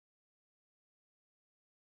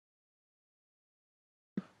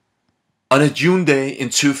On a June day in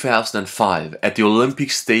 2005 at the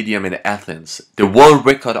Olympic Stadium in Athens, the world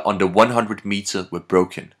record on the 100 meter were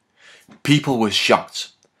broken. People were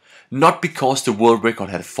shocked. Not because the world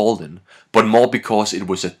record had fallen, but more because it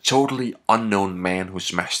was a totally unknown man who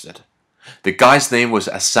smashed it. The guy's name was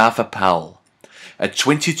Asafa Powell, a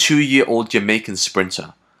 22-year-old Jamaican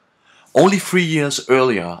sprinter. Only 3 years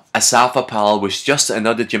earlier, Asafa Powell was just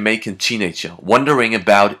another Jamaican teenager wandering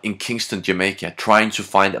about in Kingston, Jamaica, trying to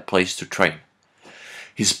find a place to train.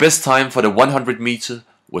 His best time for the 100 meter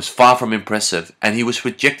was far from impressive, and he was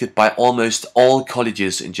rejected by almost all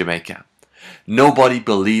colleges in Jamaica. Nobody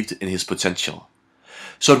believed in his potential.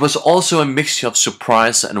 So it was also a mixture of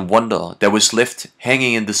surprise and wonder that was left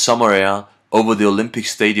hanging in the summer air over the Olympic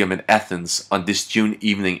Stadium in Athens on this June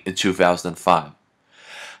evening in 2005.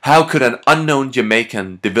 How could an unknown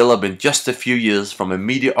Jamaican develop in just a few years from a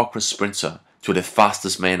mediocre sprinter to the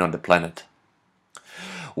fastest man on the planet?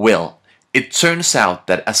 Well, it turns out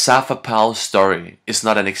that Asafa Powell's story is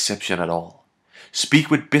not an exception at all. Speak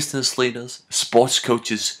with business leaders, sports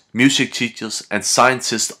coaches, music teachers, and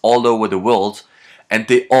scientists all over the world, and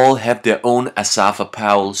they all have their own Asafa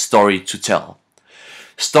Powell story to tell.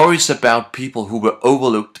 Stories about people who were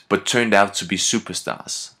overlooked but turned out to be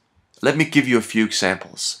superstars. Let me give you a few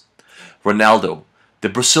examples. Ronaldo, the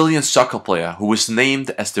Brazilian soccer player who was named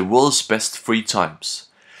as the world's best 3 times.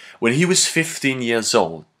 When he was 15 years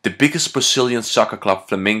old, the biggest Brazilian soccer club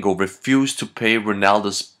Flamengo refused to pay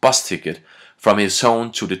Ronaldo's bus ticket from his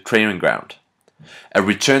home to the training ground. A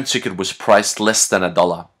return ticket was priced less than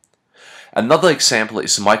 $1. Another example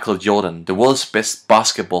is Michael Jordan, the world's best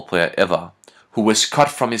basketball player ever, who was cut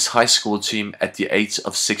from his high school team at the age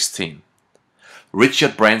of 16.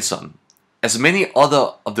 Richard Branson. As many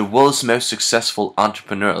other of the world's most successful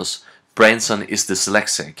entrepreneurs, Branson is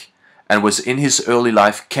dyslexic and was in his early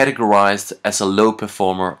life categorized as a low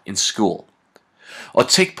performer in school. Or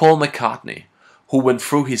take Paul McCartney, who went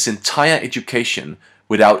through his entire education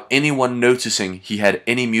without anyone noticing he had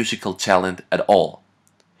any musical talent at all.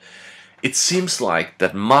 It seems like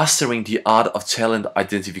that mastering the art of talent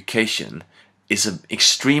identification is an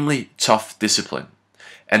extremely tough discipline.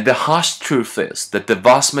 And the harsh truth is that the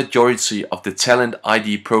vast majority of the talent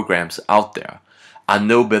ID programs out there are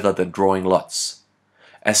no better than drawing lots.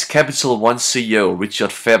 As Capital One CEO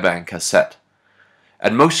Richard Fairbank has said,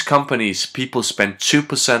 at most companies people spend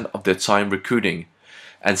 2% of their time recruiting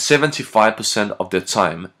and 75% of their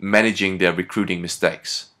time managing their recruiting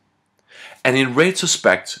mistakes. And in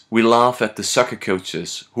retrospect, we laugh at the soccer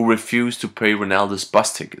coaches who refused to pay Ronaldo's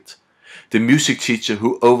bus ticket, the music teacher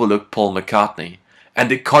who overlooked Paul McCartney, and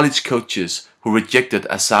the college coaches who rejected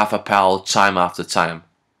Asafa Powell time after time.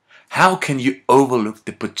 How can you overlook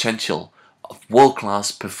the potential of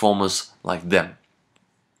world-class performers like them?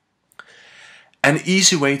 An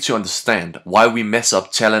easy way to understand why we mess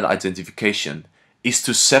up talent identification is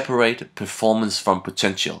to separate performance from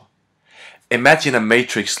potential. Imagine a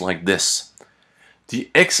matrix like this. The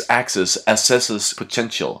x-axis assesses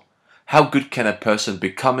potential. How good can a person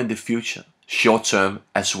become in the future, short-term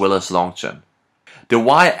as well as long-term? The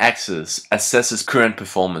y-axis assesses current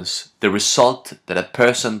performance, the result that a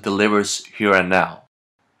person delivers here and now.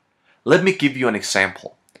 Let me give you an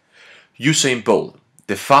example. Usain Bolt,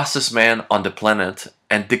 the fastest man on the planet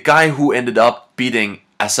and the guy who ended up beating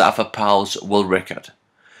Asafa Powell's world record.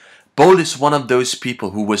 Bolt is one of those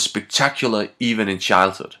people who was spectacular even in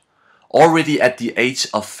childhood. Already at the age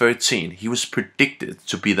of 13, he was predicted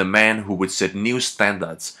to be the man who would set new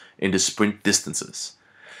standards in the sprint distances.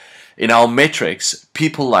 In our matrix,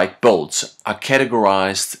 people like Bolt are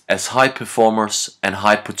categorized as high performers and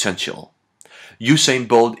high potential. Usain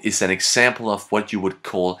Bolt is an example of what you would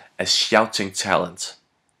call a shouting talent.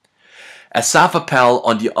 Asafa Powell,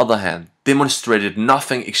 on the other hand, demonstrated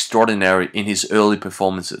nothing extraordinary in his early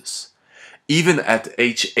performances. Even at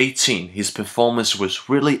age 18, his performance was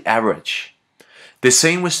really average. The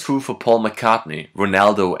same was true for Paul McCartney,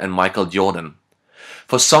 Ronaldo and Michael Jordan.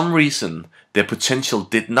 For some reason, their potential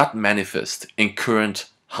did not manifest in current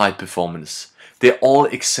high performance. They're all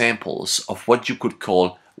examples of what you could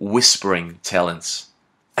call whispering talents.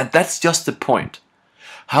 And that's just the point.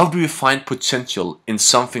 How do you find potential in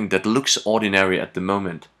something that looks ordinary at the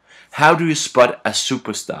moment? How do you spot a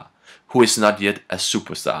superstar who is not yet a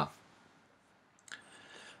superstar?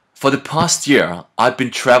 For the past year, I've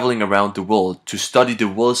been traveling around the world to study the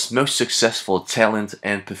world's most successful talent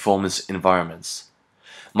and performance environments.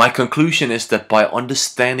 My conclusion is that by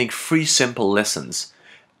understanding 3 simple lessons,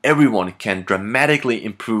 everyone can dramatically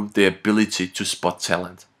improve their ability to spot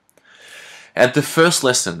talent. And the first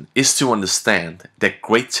lesson is to understand that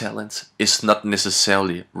great talent is not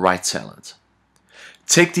necessarily right talent.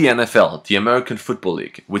 Take the NFL, the American Football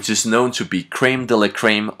League, which is known to be creme de la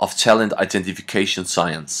creme of talent identification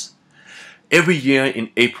science. Every year in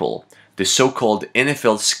April, the so-called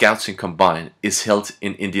NFL Scouting Combine is held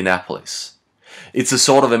in Indianapolis. It's a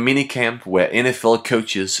sort of a mini camp where NFL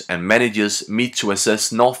coaches and managers meet to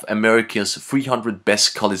assess North America's 300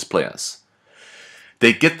 best college players.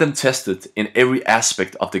 They get them tested in every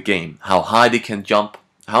aspect of the game, how high they can jump,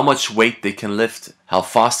 how much weight they can lift, how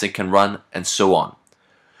fast they can run, and so on.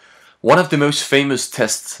 One of the most famous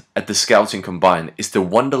tests at the Scouting Combine is the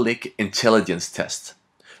Wonderlic Intelligence Test,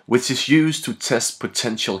 which is used to test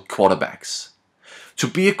potential quarterbacks. To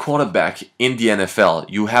be a quarterback in the NFL,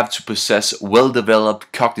 you have to possess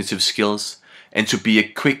well-developed cognitive skills and to be a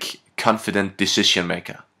quick, confident decision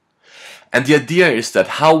maker. And the idea is that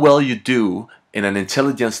how well you do in an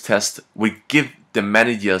intelligence test will give the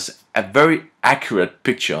managers a very accurate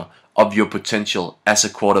picture of your potential as a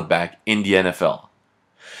quarterback in the NFL.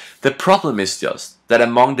 The problem is just that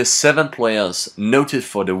among the 7 players noted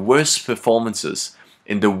for the worst performances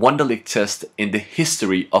in the Wonderlic test in the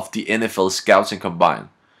history of the NFL Scouting Combine,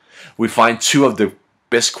 we find 2 of the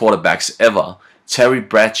best quarterbacks ever, Terry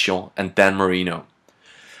Bradshaw and Dan Marino.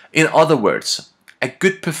 In other words, a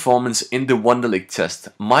good performance in the Wonderlic test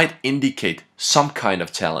might indicate some kind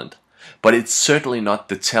of talent, but it's certainly not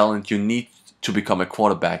the talent you need to become a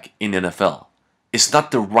quarterback in NFL. It's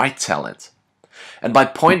not the right talent. And my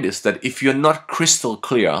point is that if you're not crystal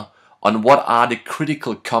clear on what are the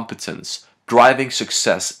critical competence driving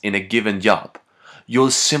success in a given job,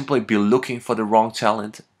 you'll simply be looking for the wrong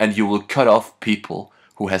talent and you will cut off people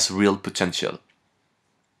who has real potential.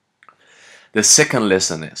 The second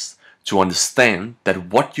lesson is to understand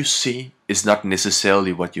that what you see is not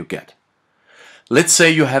necessarily what you get. Let's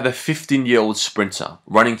say you have a 15-year-old sprinter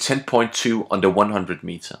running 10.2 on the 100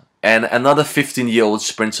 meter and another 15-year-old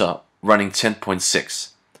sprinter running 10.6.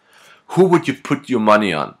 Who would you put your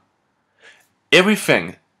money on?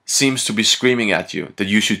 Everything seems to be screaming at you that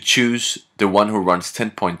you should choose the one who runs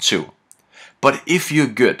 10.2. But if you're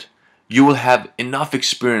good, you will have enough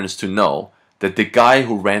experience to know that the guy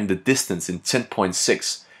who ran the distance in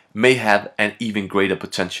 10.6 may have an even greater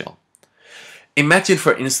potential. Imagine,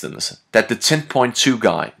 for instance, that the 10.2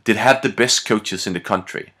 guy did have the best coaches in the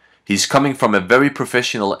country. He's coming from a very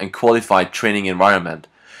professional and qualified training environment.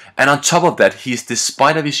 And on top of that, he is,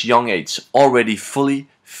 despite of his young age, already fully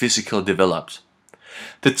physically developed.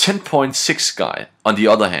 The 10.6 guy, on the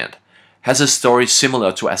other hand, has a story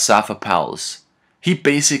similar to Asafa Powell's. He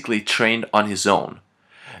basically trained on his own,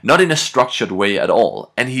 not in a structured way at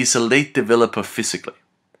all, and he's a late developer physically.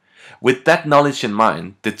 With that knowledge in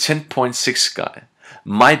mind, the 10.6 guy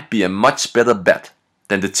might be a much better bet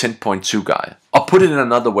than the 10.2 guy. Or put it in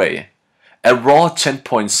another way, a raw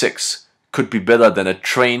 10.6 could be better than a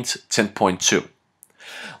trained 10.2.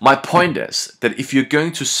 My point is that if you're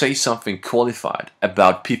going to say something qualified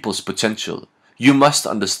about people's potential, you must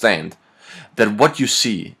understand that what you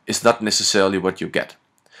see is not necessarily what you get.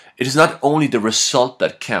 It is not only the result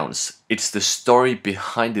that counts, it's the story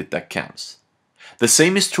behind it that counts. The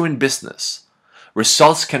same is true in business.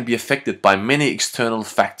 Results can be affected by many external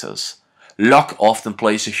factors. Luck often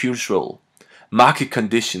plays a huge role. Market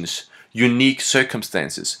conditions, unique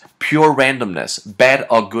circumstances, pure randomness, bad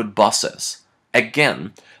or good bosses.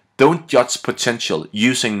 Again, don't judge potential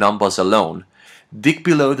using numbers alone. Dig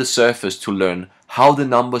below the surface to learn how the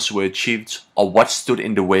numbers were achieved or what stood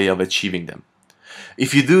in the way of achieving them.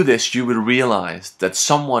 If you do this, you will realize that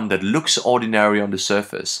someone that looks ordinary on the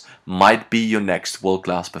surface might be your next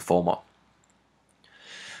world-class performer.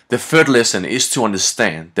 The third lesson is to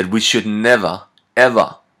understand that we should never,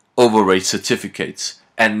 ever overrate certificates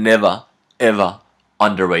and never, ever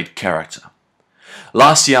underrate character.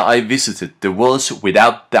 Last year I visited the world's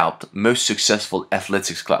without doubt most successful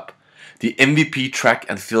athletics club, the MVP Track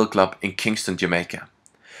and Field Club in Kingston, Jamaica.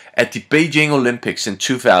 At the Beijing Olympics in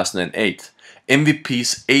 2008,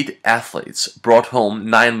 MVP's 8 athletes brought home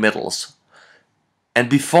 9 medals. And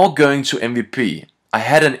before going to MVP, I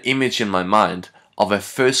had an image in my mind of a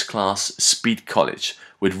first-class speed college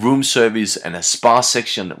with room service and a spa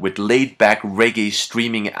section with laid-back reggae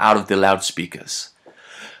streaming out of the loudspeakers.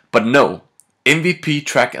 But no, MVP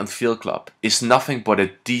Track and Field Club is nothing but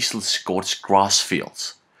a diesel-scorched grass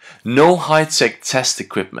field. No high-tech test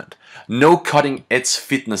equipment, no cutting-edge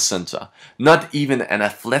fitness center, not even an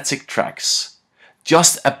athletic tracks.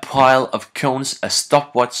 Just a pile of cones, a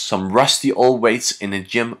stopwatch, some rusty old weights in a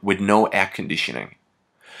gym with no air conditioning.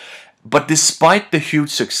 But despite the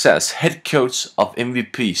huge success, head coach of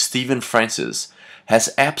MVP Stephen Francis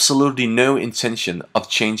has absolutely no intention of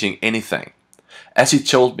changing anything. As he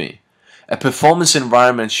told me, A performance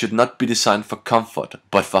environment should not be designed for comfort,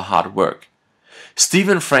 but for hard work.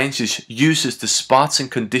 Stephen Francis uses the Spartan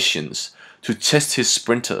conditions to test his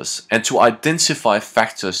sprinters and to identify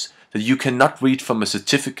factors that you cannot read from a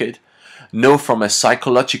certificate, know from a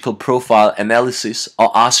psychological profile analysis, or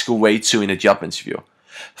ask your way to in a job interview.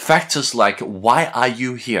 Factors like, why are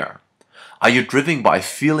you here? Are you driven by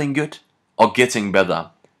feeling good or getting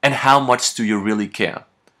better? And how much do you really care?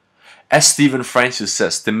 As Stephen Francis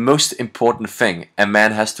says, the most important thing a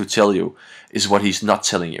man has to tell you is what he's not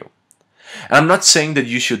telling you. And I'm not saying that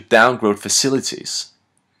you should downgrade facilities.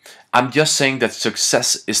 I'm just saying that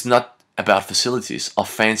success is not about facilities or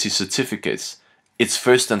fancy certificates. It's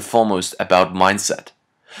first and foremost about mindset.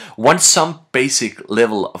 Once some basic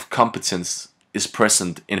level of competence is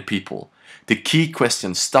present in people, the key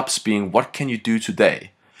question stops being what can you do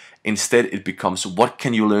today? Instead it becomes what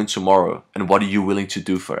can you learn tomorrow and what are you willing to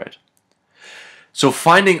do for it? So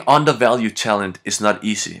finding undervalued talent is not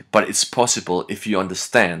easy, but it's possible if you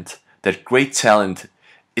understand that great talent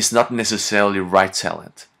is not necessarily right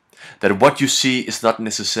talent, that what you see is not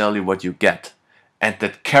necessarily what you get, and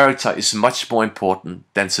that character is much more important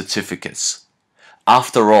than certificates.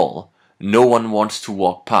 After all, no one wants to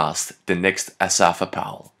walk past the next Asafa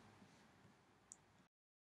Powell.